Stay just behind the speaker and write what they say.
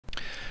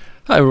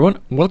Hi everyone,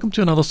 welcome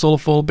to another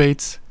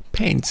solarfallbaits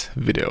paint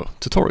video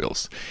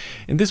tutorials.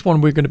 In this one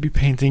we're going to be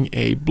painting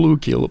a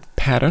bluegill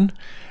pattern,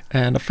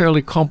 and a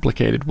fairly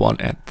complicated one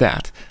at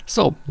that.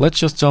 So let's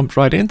just jump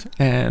right in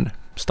and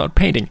start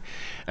painting.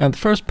 And the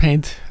first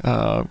paint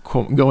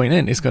going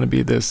in is going to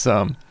be this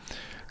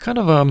kind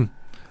of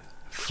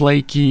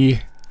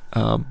flaky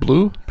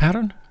blue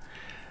pattern,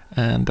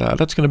 and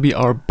that's going to be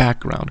our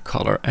background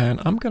color. And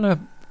I'm going to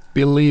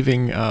be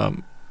leaving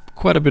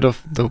quite a bit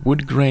of the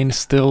wood grain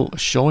still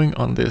showing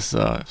on this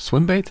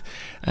swimbait,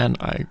 and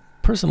I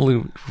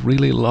personally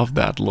really love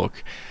that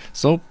look,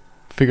 so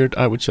figured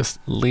I would just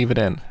leave it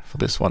in for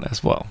this one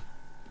as well.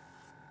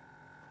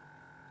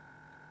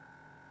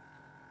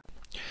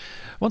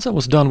 Once I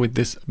was done with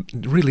this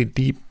really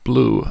deep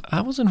blue,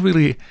 I wasn't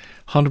really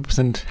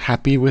 100%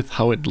 happy with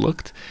how it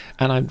looked,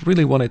 and I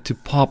really wanted to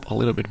pop a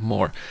little bit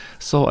more,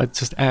 so I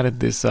just added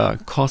this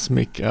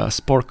cosmic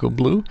sparkle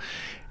blue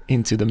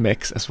into the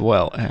mix as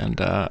well,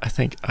 and I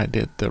think I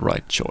did the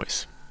right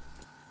choice.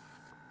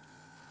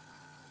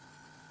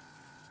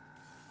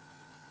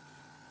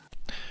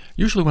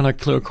 Usually when I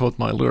clear coat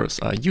my lures,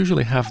 I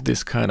usually have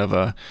this kind of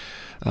a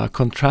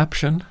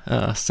contraption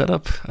set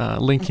up,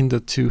 linking the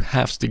two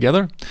halves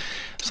together,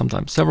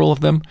 sometimes several of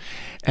them,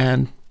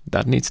 and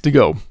that needs to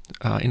go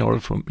in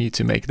order for me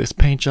to make this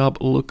paint job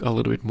look a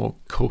little bit more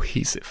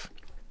cohesive.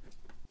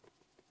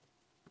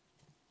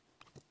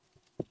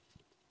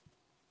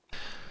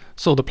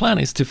 So the plan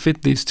is to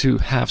fit these two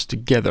halves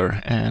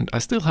together, and I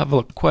still have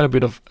quite a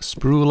bit of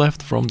sprue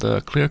left from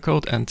the clear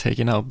coat and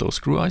taking out those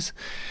screw eyes,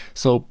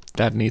 so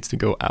that needs to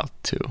go out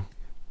too.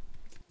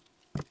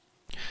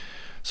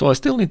 So I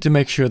still need to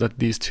make sure that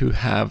these two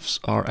halves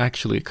are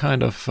actually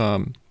kind of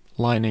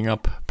lining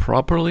up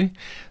properly,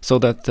 so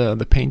that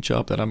the paint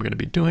job that I'm going to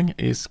be doing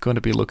is going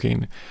to be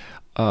looking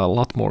a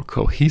lot more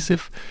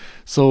cohesive.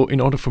 So in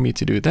order for me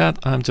to do that,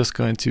 I'm just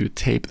going to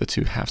tape the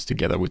two halves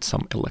together with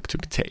some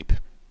electric tape.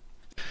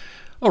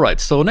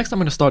 Alright, so next I'm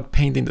going to start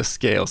painting the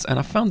scales, and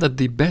I found that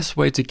the best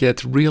way to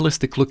get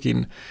realistic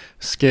looking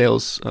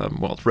scales,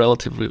 well,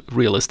 relatively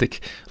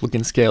realistic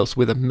looking scales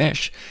with a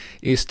mesh,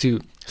 is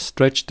to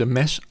stretch the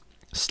mesh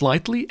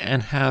slightly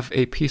and have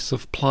a piece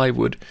of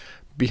plywood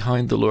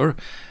behind the lure,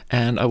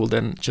 and I will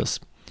then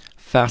just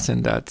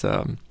fasten that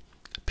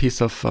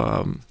piece of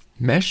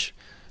mesh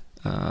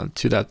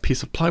to that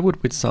piece of plywood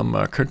with some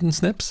curtain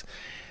snips,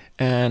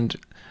 and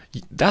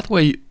that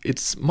way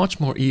it's much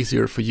more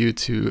easier for you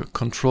to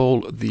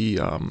control the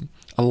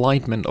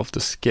alignment of the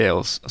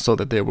scales so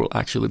that they will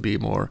actually be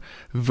more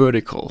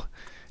vertical,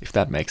 if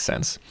that makes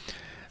sense.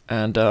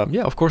 And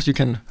yeah, of course you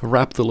can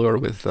wrap the lure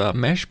with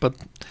mesh, but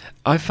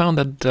I found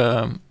that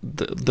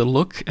the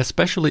look,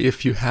 especially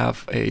if you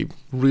have a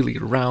really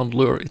round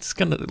lure, it's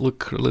gonna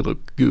look a little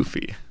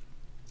goofy.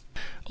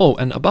 Oh,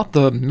 and about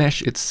the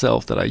mesh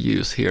itself that I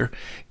use here,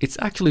 it's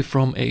actually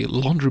from a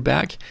laundry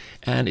bag,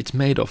 and it's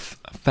made of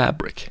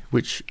fabric,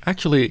 which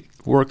actually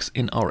works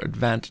in our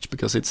advantage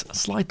because it's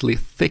slightly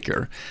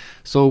thicker.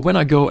 So when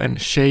I go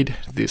and shade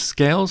these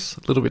scales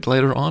a little bit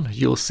later on,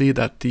 you'll see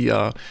that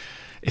the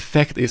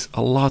effect is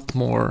a lot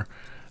more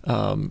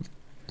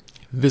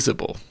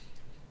visible.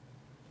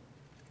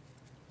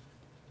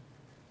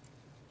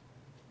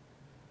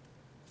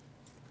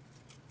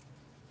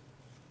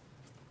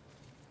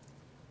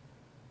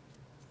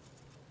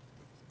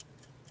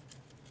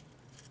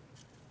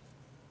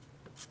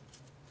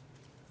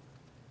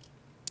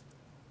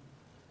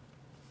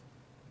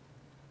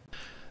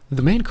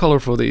 The main color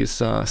for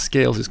these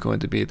scales is going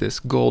to be this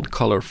gold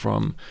color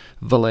from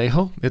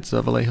Vallejo. It's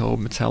a Vallejo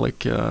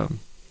metallic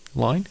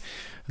line.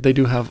 They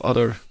do have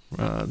other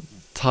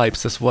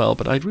types as well,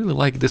 but I really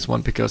like this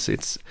one because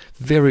it's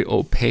very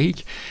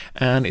opaque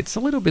and it's a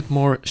little bit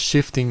more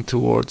shifting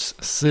towards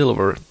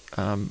silver,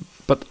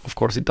 but of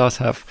course it does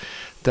have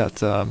that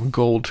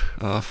gold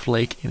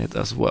flake in it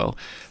as well.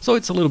 So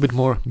it's a little bit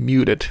more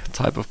muted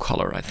type of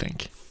color, I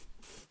think.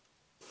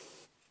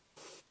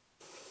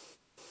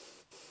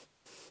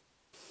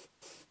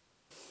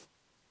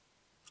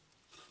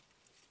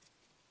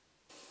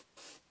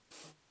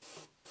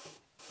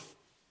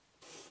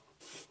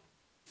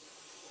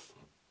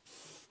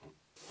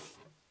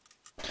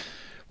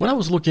 When I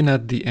was looking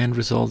at the end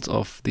results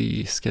of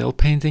the scale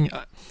painting,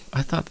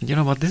 I thought, you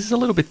know what, this is a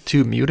little bit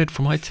too muted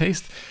for my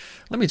taste.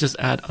 Let me just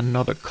add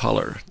another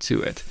color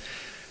to it.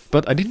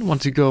 But I didn't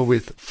want to go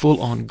with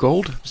full-on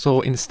gold,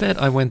 so instead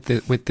I went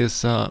with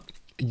this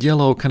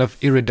yellow kind of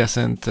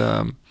iridescent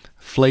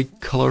flake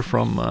color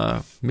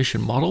from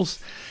Mission Models.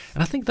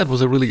 And I think that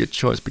was a really good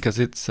choice because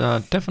it's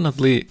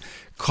definitely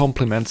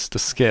complements the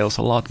scales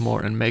a lot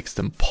more and makes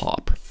them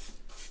pop.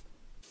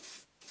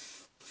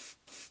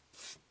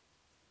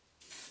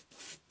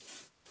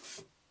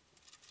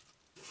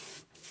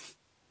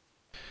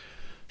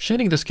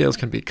 Shading the scales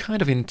can be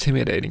kind of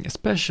intimidating,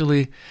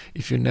 especially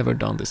if you've never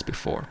done this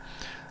before.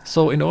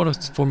 So in order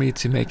for me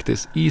to make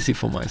this easy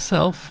for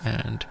myself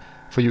and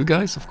for you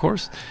guys, of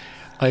course,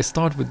 I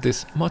start with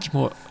this much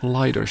more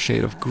lighter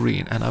shade of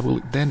green, and I will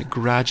then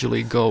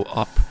gradually go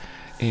up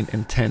in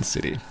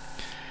intensity.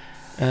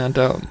 And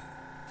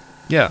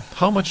yeah,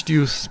 how much do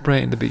you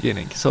spray in the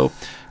beginning? So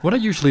what I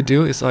usually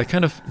do is I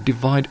kind of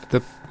divide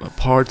the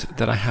part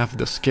that I have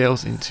the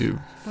scales into,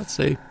 let's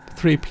say,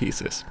 3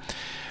 pieces.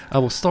 I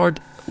will start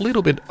a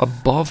little bit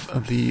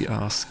above the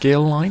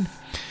scale line,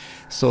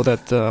 so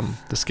that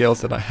the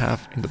scales that I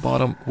have in the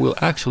bottom will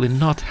actually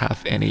not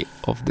have any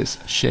of this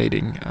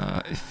shading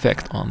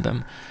effect on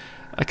them.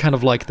 I kind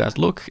of like that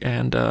look,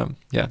 and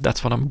yeah,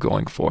 that's what I'm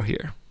going for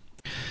here.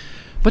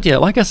 But yeah,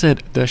 like I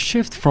said, the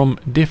shift from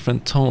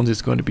different tones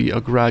is going to be a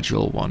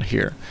gradual one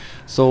here.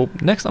 So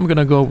next I'm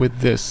gonna go with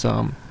this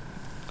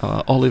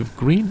olive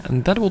green,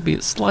 and that will be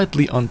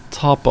slightly on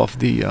top of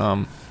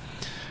the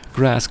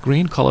grass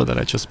green color that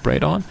I just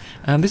sprayed on,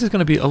 and this is going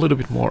to be a little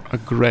bit more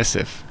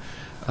aggressive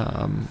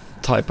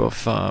type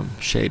of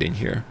shading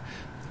here,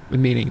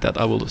 meaning that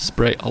I will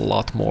spray a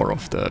lot more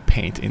of the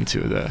paint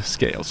into the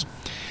scales.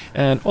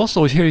 And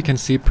also here you can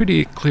see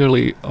pretty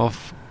clearly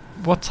of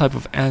what type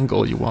of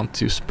angle you want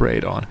to spray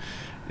it on.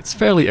 It's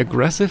fairly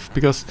aggressive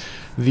because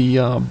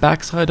the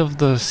backside of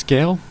the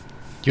scale,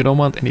 you don't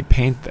want any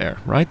paint there,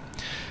 right?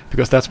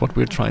 Because that's what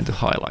we're trying to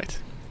highlight.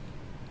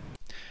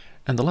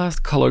 And the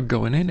last color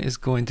going in is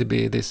going to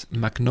be this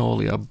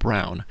magnolia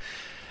brown.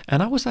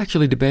 And I was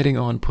actually debating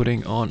on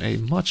putting on a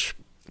much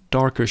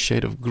darker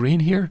shade of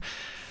green here,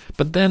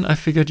 but then I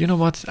figured, you know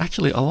what,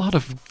 actually a lot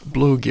of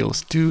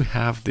bluegills do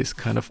have this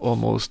kind of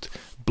almost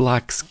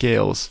black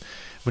scales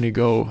when you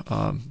go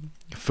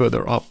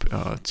further up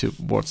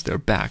towards their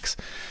backs.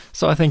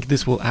 So I think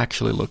this will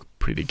actually look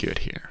pretty good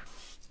here.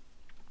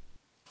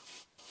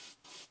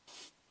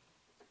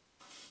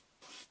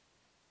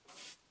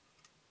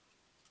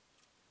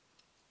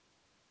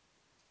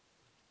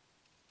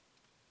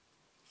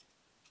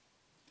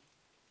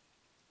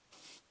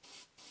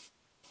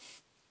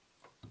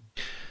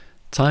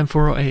 Time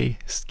for a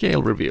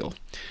scale reveal.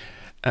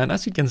 And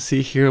as you can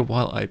see here,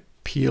 while I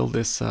peel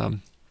this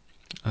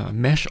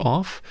mesh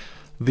off,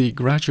 the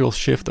gradual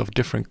shift of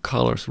different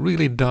colors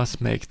really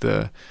does make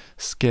the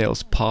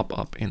scales pop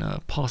up in a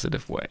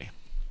positive way.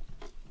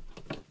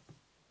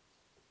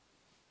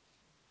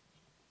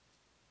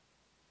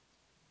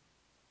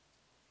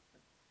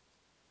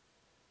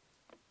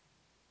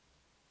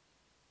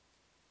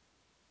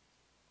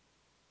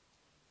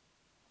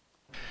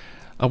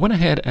 I went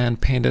ahead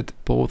and painted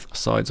both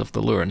sides of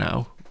the lure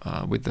now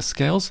with the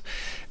scales,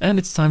 and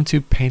it's time to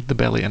paint the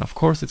belly, and of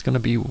course it's going to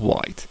be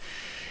white.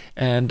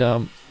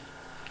 And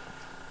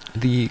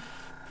the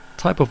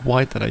type of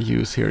white that I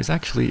use here is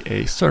actually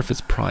a surface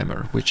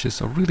primer, which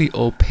is a really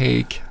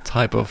opaque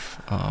type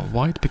of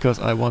white, because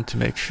I want to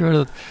make sure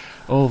that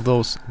all of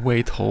those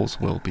weight holes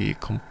will be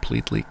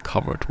completely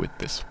covered with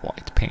this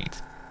white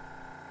paint.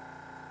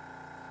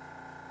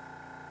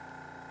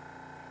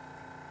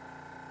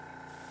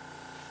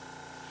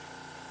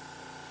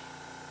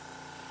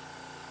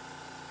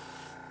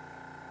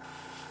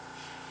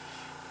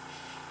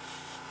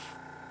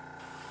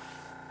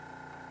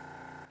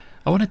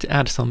 I wanted to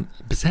add some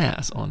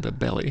pizzazz on the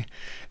belly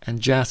and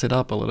jazz it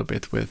up a little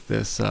bit with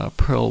this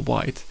pearl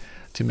white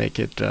to make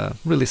it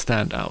really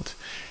stand out.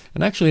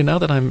 And actually, now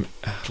that I'm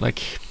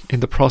like in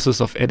the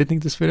process of editing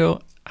this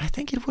video, I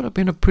think it would have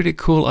been a pretty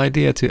cool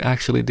idea to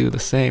actually do the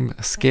same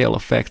scale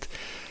effect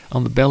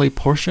on the belly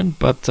portion,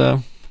 but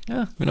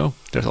yeah, you know,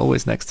 there's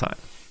always next time.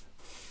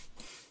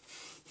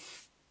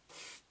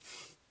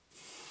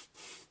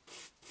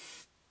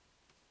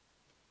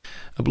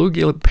 A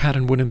bluegill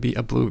pattern wouldn't be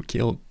a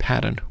bluegill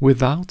pattern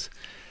without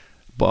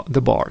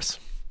the bars.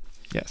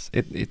 Yes,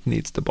 it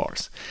needs the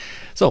bars.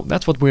 So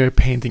that's what we're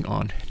painting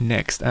on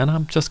next, and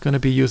I'm just going to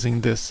be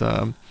using this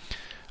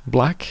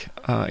black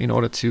in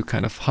order to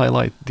kind of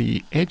highlight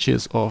the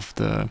edges of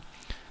the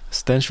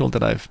stencil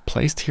that I've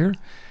placed here,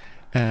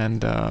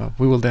 and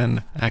we will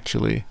then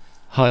actually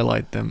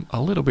highlight them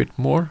a little bit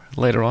more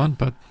later on,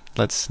 but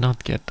let's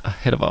not get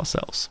ahead of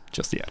ourselves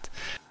just yet.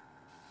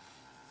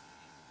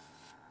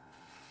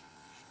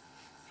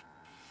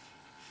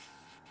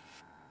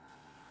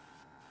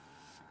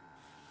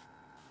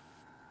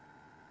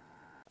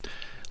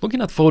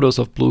 Looking at photos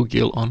of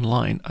bluegill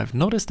online, I've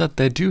noticed that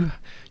they do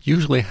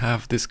usually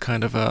have this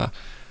kind of a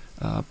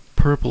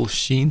purple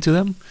sheen to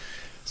them.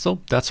 So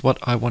that's what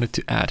I wanted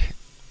to add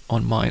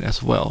on mine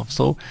as well.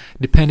 So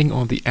depending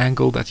on the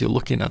angle that you're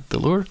looking at the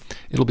lure,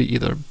 it'll be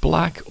either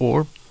black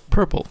or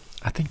purple.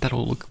 I think that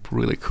will look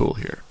really cool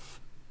here.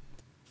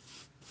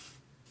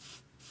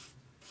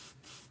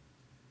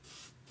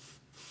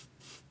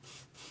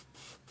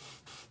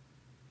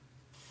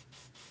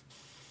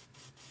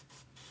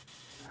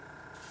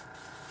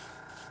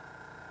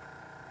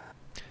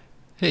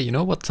 Hey, you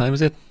know what time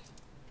is it?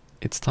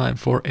 It's time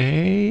for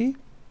a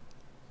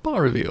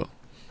bar reveal.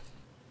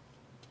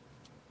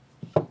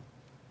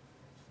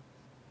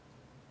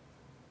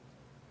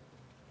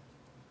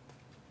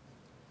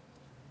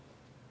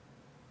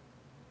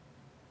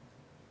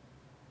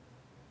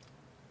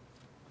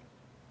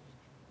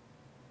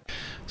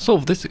 So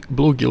this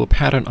bluegill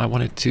pattern, I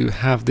wanted to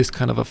have this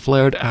kind of a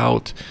flared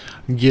out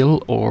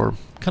gill, or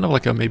kind of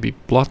like a maybe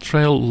blood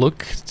trail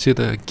look to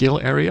the gill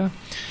area.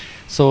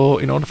 So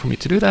in order for me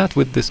to do that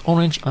with this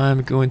orange,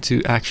 I'm going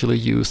to actually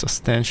use a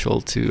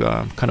stencil to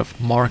kind of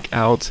mark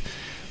out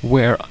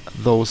where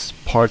those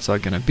parts are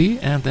going to be,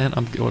 and then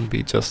I'm going to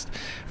be just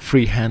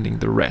freehanding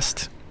the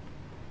rest.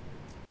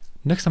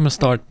 Next I'm going to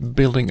start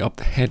building up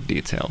the head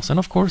details, and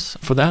of course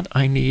for that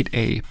I need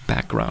a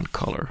background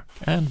color.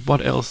 And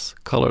what else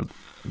color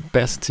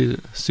best to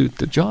suit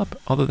the job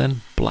other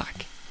than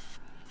black?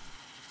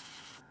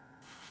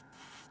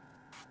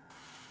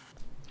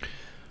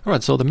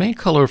 Alright, so the main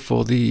color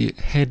for the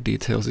head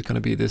details is going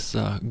to be this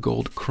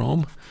gold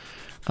chrome,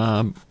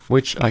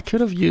 which I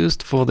could have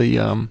used for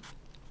the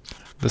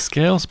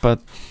scales,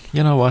 but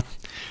you know what?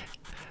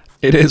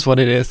 It is what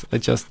it is. I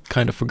just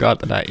kind of forgot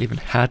that I even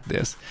had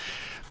this.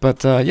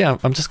 But yeah,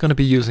 I'm just going to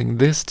be using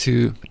this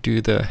to do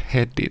the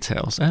head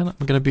details, and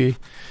I'm going to be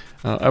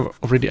I've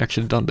already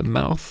actually done the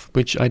mouth,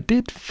 which I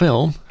did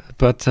film,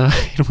 but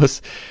it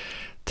was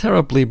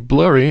terribly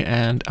blurry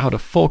and out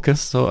of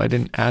focus, so I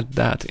didn't add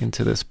that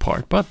into this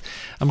part. But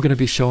I'm going to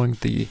be showing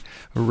the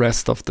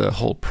rest of the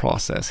whole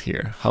process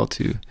here, how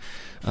to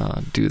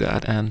do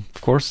that. And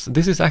of course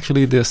this is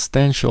actually the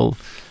stencil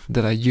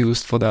that I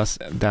used for that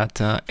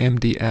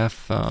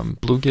MDF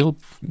bluegill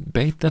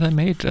bait that I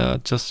made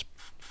just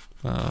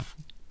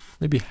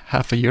maybe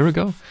half a year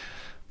ago.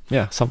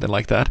 Yeah, something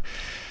like that.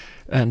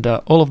 And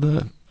all of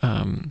the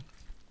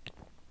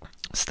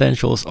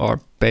stencils are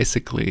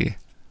basically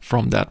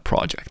from that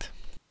project.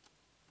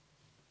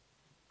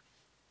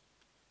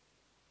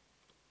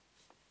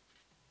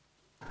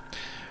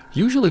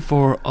 Usually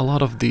for a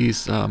lot of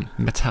these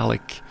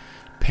metallic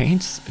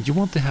paints, you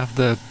want to have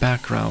the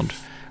background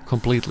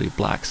completely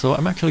black. So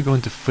I'm actually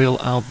going to fill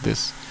out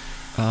this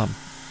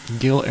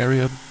gill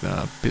area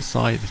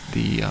beside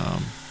the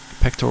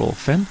pectoral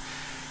fin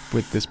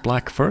with this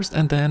black first,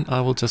 and then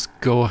I will just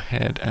go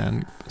ahead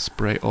and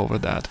spray over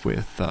that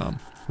with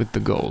the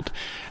gold.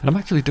 And I'm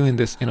actually doing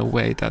this in a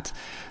way that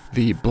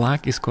the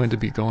black is going to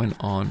be going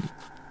on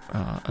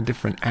a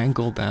different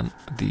angle than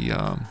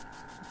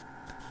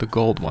the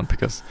gold one,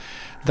 because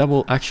that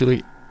will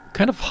actually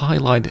kind of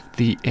highlight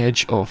the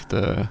edge of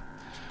the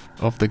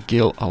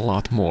gill a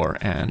lot more.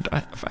 And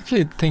I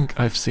actually think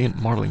I've seen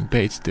marling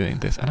baits doing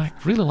this, and I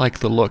really like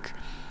the look.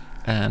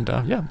 And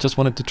yeah, just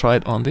wanted to try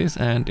it on this,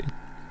 and it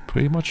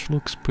pretty much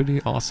looks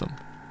pretty awesome.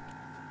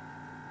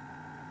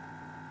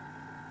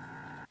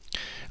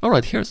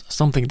 Alright, here's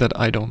something that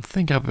I don't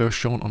think I've ever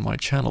shown on my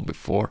channel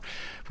before,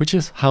 which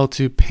is how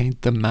to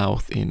paint the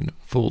mouth in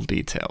full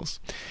details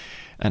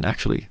and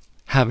actually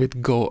have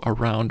it go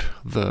around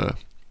the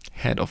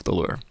head of the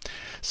lure.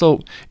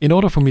 So in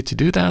order for me to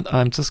do that,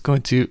 I'm just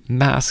going to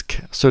mask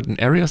certain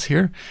areas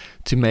here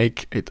to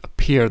make it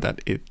appear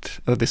that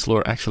this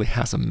lure actually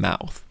has a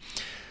mouth.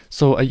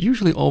 So I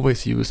usually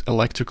always use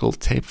electrical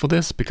tape for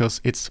this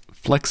because it's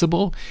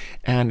flexible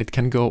and it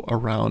can go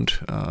around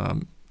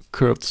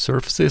curved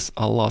surfaces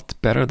a lot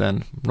better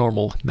than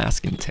normal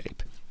masking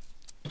tape.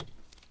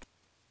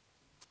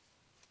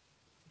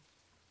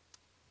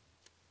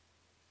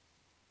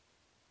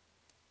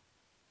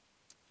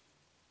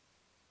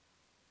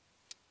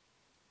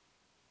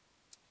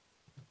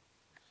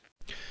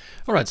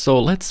 Alright, so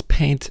let's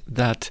paint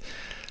that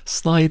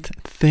slight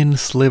thin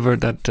sliver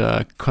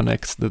that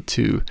connects the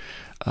two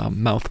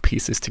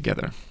mouthpieces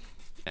together.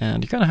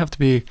 And you kind of have to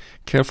be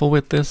careful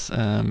with this.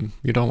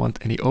 You don't want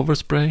any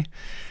overspray.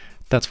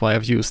 That's why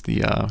I've used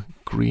the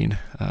green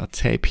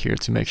tape here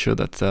to make sure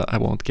that I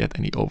won't get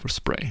any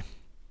overspray.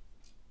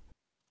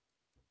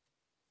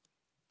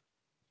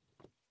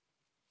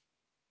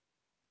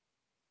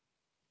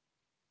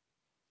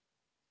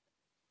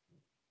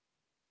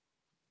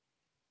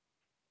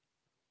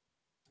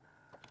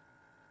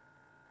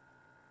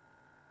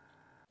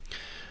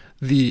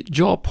 The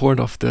jaw part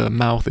of the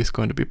mouth is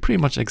going to be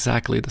pretty much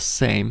exactly the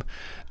same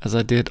as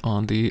I did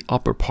on the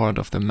upper part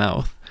of the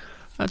mouth.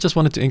 I just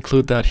wanted to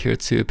include that here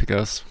too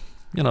because,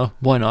 you know,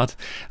 why not?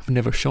 I've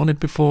never shown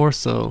it before,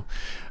 so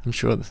I'm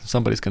sure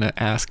somebody's gonna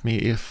ask me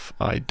if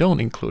I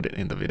don't include it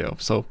in the video.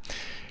 So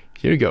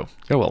here you go,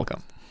 you're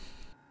welcome.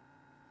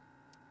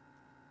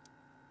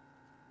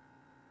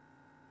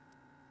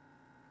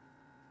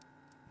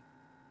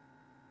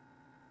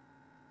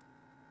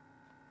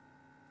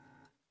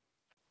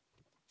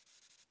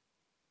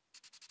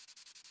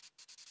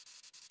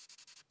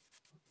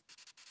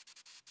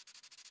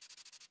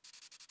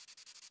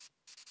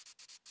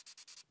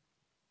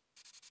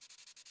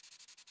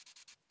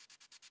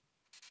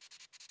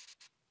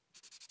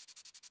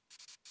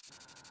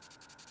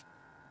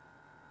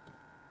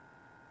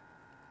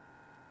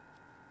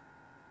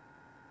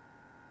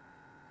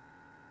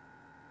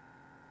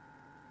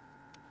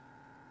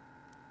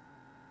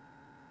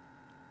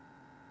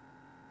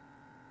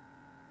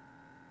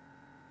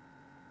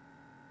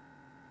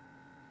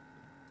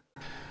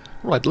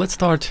 Right, let's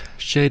start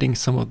shading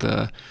some of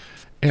the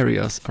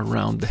areas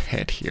around the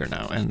head here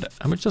now, and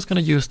I'm just going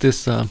to use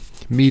this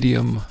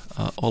medium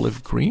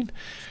olive green,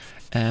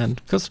 and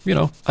because, you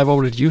know, I've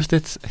already used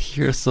it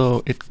here,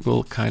 so it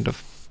will kind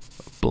of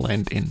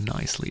blend in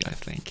nicely, I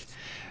think.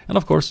 And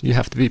of course, you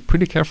have to be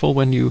pretty careful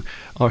when you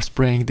are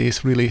spraying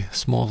these really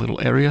small little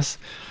areas.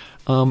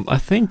 I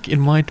think it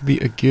might be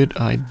a good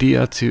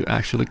idea to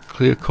actually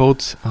clear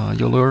coat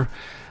your lure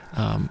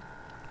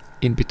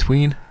in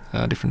between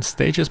different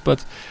stages,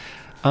 but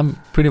I'm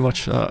pretty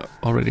much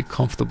already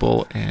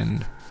comfortable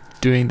in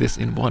doing this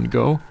in one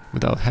go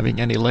without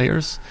having any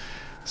layers.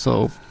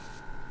 So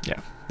yeah,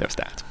 there's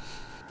that.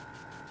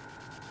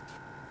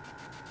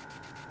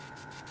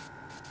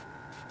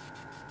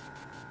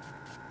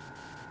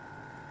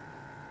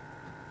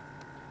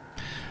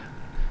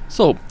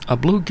 So a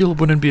bluegill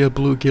wouldn't be a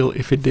bluegill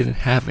if it didn't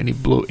have any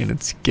blue in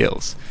its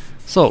gills.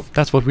 So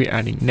that's what we're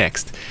adding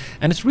next.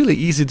 And it's really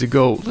easy to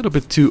go a little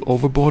bit too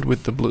overboard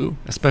with the blue,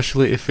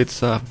 especially if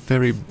it's a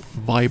very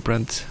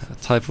vibrant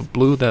type of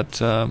blue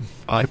that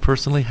I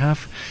personally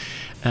have.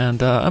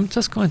 And I'm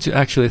just going to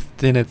actually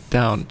thin it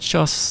down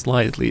just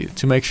slightly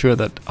to make sure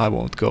that I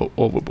won't go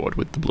overboard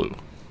with the blue.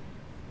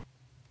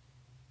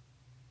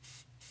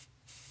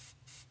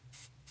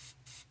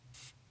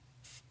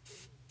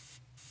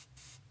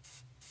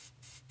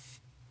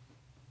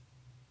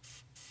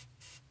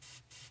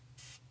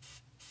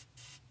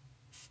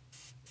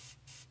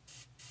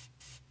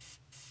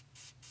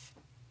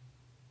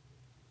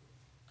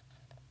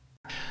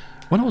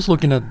 When I was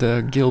looking at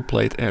the gill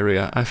plate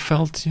area, I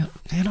felt, you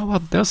know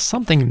what, there's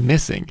something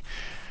missing.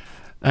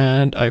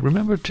 And I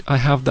remembered I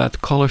have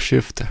that color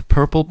shift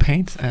purple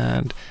paint,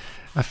 and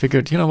I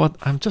figured, you know what,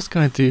 I'm just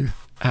going to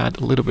add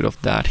a little bit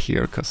of that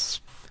here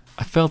because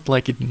I felt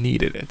like it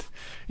needed it.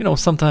 You know,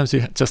 sometimes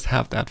you just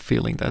have that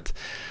feeling that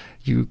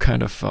you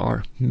kind of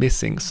are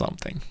missing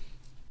something.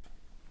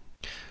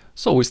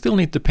 So we still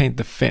need to paint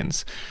the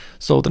fins.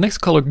 So the next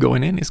color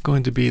going in is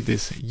going to be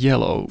this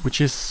yellow, which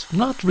is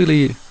not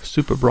really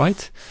super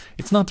bright.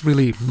 It's not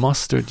really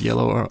mustard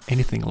yellow or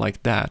anything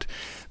like that,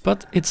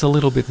 but it's a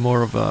little bit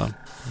more of a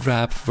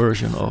drab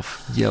version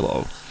of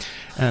yellow.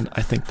 And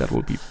I think that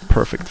will be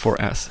perfect for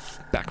as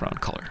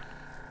background color.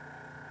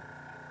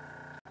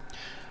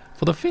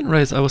 For the fin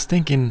rays, I was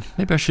thinking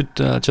maybe I should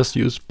just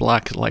use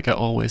black like I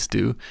always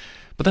do.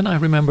 But then I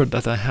remembered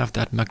that I have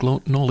that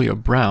magnolia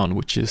brown,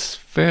 which is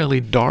fairly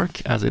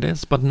dark as it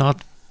is, but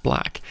not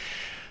black.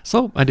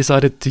 So I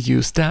decided to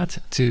use that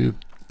to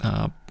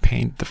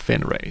paint the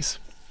fin rays.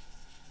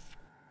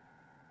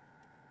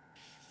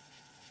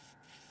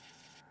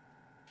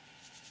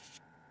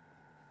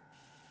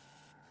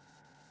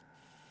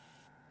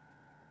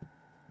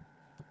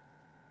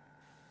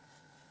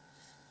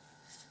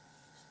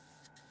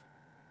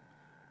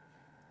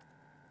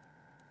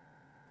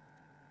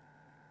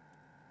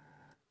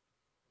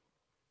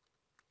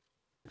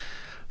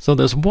 So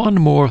there's one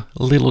more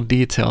little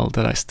detail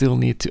that I still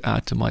need to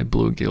add to my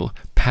bluegill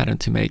pattern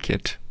to make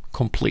it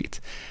complete.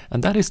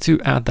 And that is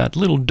to add that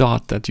little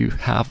dot that you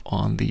have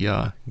on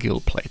the gill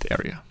plate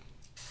area.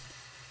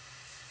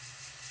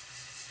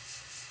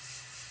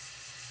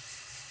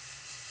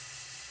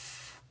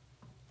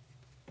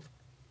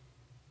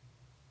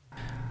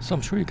 So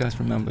I'm sure you guys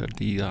remember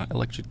the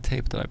electric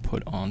tape that I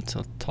put on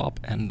the top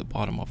and the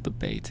bottom of the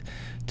bait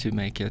to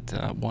make it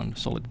one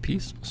solid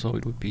piece, so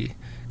it would be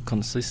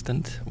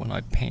consistent when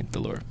I paint the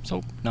lure.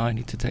 So now I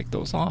need to take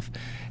those off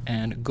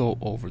and go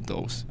over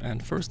those.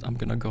 And first I'm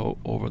gonna go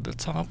over the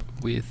top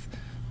with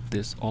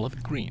this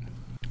olive green.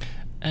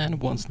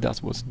 And once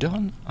that was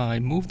done, I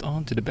moved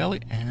on to the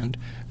belly and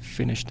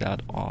finished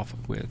that off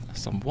with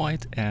some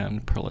white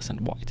and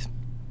pearlescent white.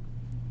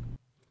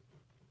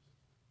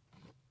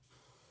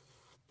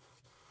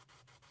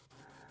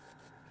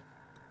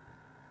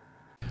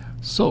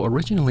 So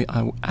originally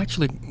I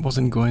actually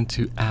wasn't going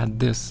to add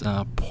this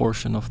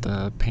portion of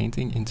the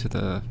painting into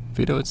the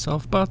video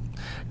itself, but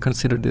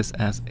consider this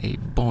as a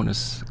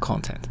bonus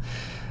content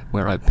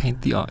where I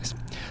paint the eyes.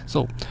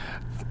 So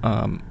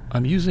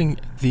I'm using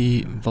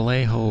the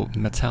Vallejo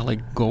metallic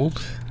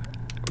gold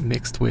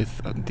mixed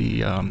with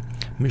the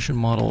Mission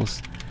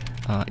Models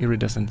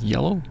iridescent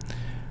yellow,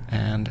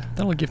 and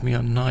that will give me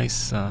a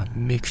nice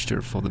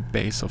mixture for the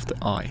base of the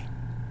eye.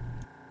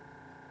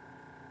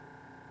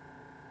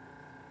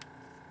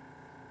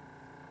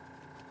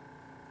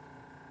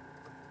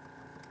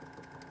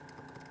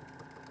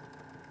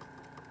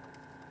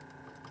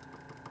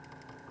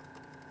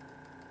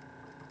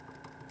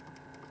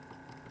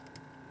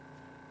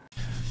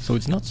 So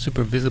it's not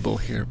super visible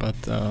here,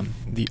 but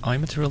the eye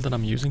material that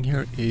I'm using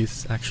here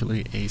is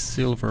actually a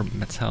silver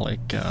metallic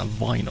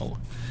vinyl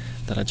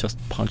that I just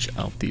punch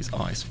out these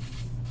eyes.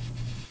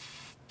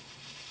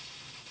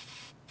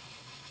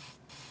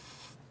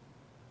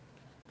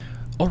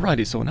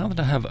 Alrighty, so now that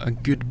I have a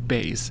good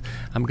base,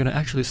 I'm gonna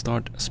actually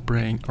start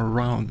spraying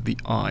around the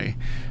eye.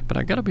 But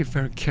I gotta be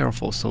very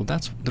careful, so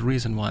that's the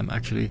reason why I'm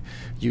actually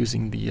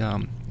using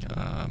the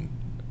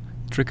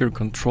trigger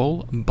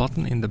control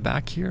button in the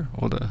back here,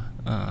 or the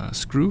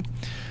screw,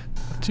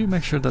 to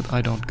make sure that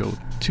I don't go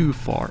too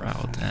far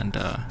out and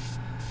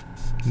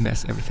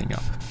mess everything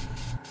up.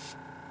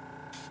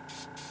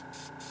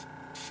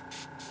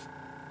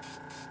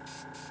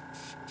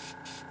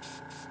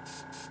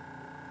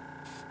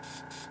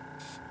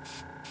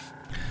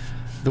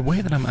 The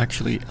way that I'm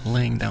actually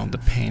laying down the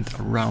paint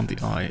around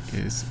the eye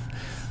is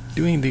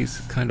doing these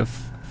kind of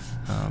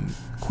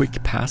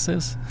quick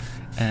passes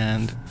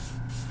and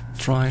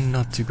trying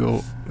not to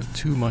go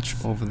too much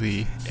over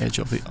the edge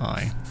of the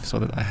eye, so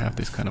that I have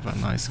this kind of a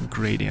nice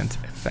gradient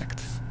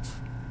effect.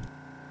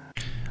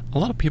 A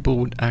lot of people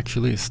would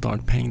actually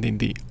start painting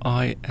the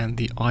eye and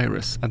the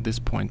iris at this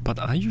point, but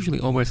I usually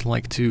always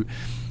like to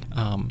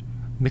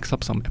mix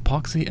up some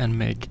epoxy and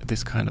make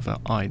this kind of an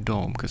eye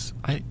dome, because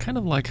I kind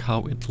of like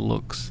how it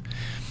looks.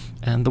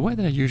 And the way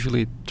that I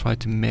usually try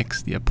to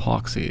mix the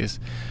epoxy is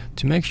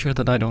to make sure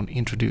that I don't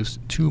introduce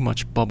too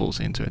much bubbles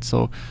into it.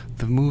 So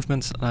the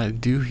movements that I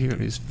do here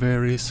is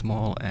very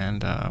small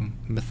and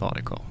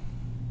methodical.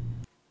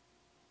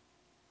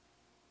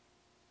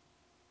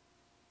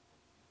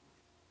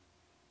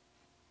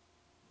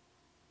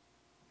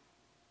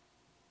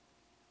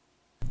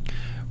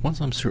 Once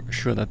I'm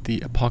sure that the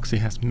epoxy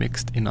has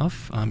mixed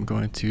enough, I'm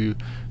going to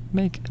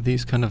make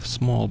these kind of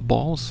small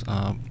balls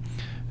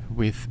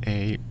with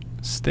a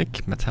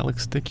stick, metallic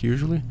stick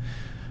usually,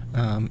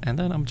 and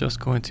then I'm just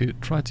going to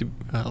try to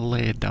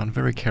lay it down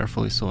very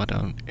carefully so I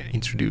don't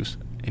introduce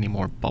any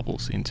more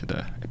bubbles into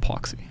the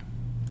epoxy.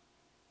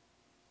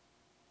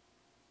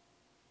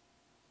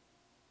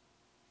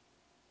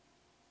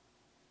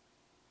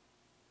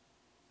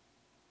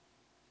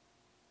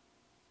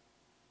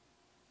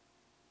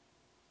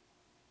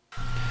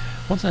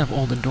 Once I have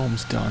all the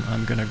domes done,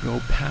 I'm gonna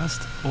go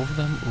past over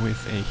them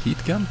with a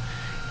heat gun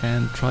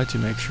and try to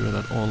make sure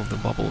that all of the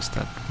bubbles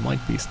that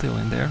might be still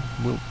in there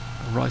will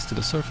rise to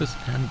the surface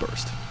and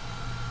burst.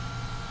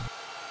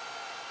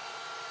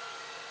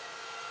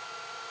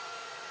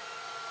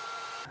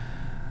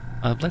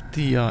 I've let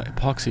the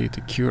epoxy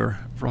to cure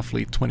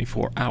roughly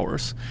 24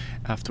 hours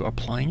after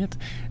applying it,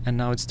 and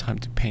now it's time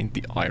to paint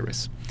the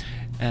iris.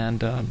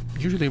 And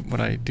usually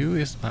what I do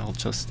is I'll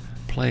just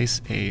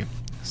place a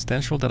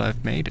stencil that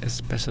I've made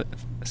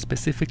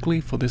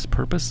specifically for this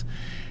purpose,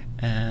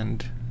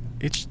 and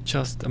it's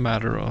just a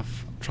matter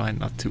of trying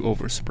not to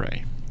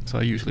overspray. So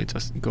I usually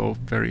just go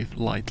very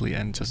lightly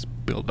and just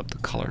build up the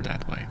color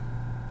that way.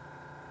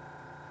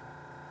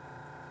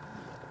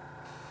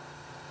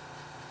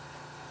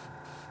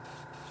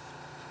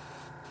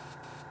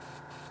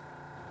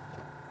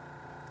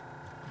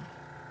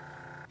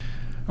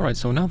 Alright,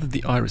 so now that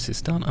the iris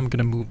is done, I'm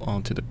gonna move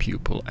on to the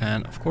pupil,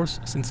 and of course,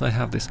 since I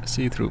have this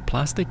see-through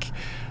plastic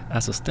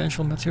as a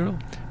stencil material,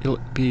 it'll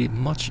be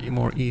much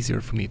more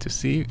easier for me to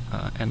see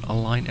and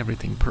align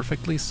everything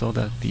perfectly so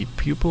that the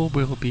pupil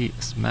will be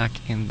smack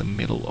in the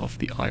middle of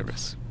the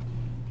iris.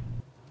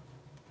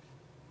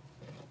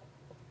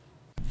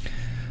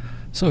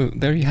 So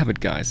there you have it,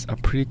 guys, a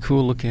pretty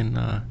cool looking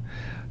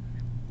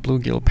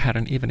bluegill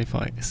pattern, even if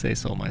I say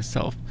so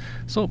myself.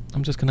 So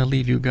I'm just gonna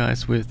leave you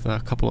guys with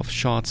a couple of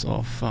shots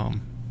of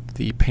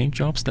the paint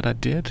jobs that I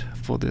did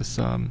for this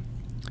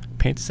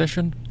paint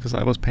session, because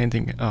I was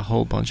painting a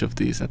whole bunch of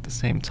these at the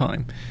same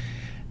time.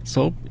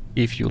 So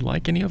if you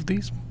like any of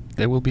these,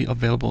 they will be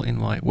available in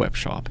my web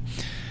shop.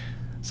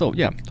 So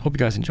yeah, hope you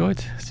guys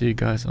enjoyed. See you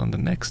guys on the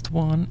next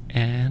one,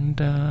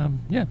 and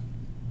yeah,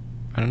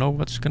 I don't know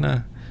what's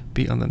gonna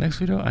be on the next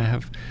video. I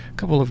have a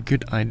couple of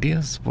good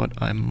ideas what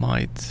I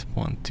might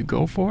want to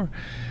go for,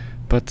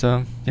 but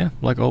yeah,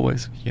 like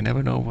always, you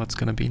never know what's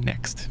gonna be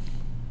next.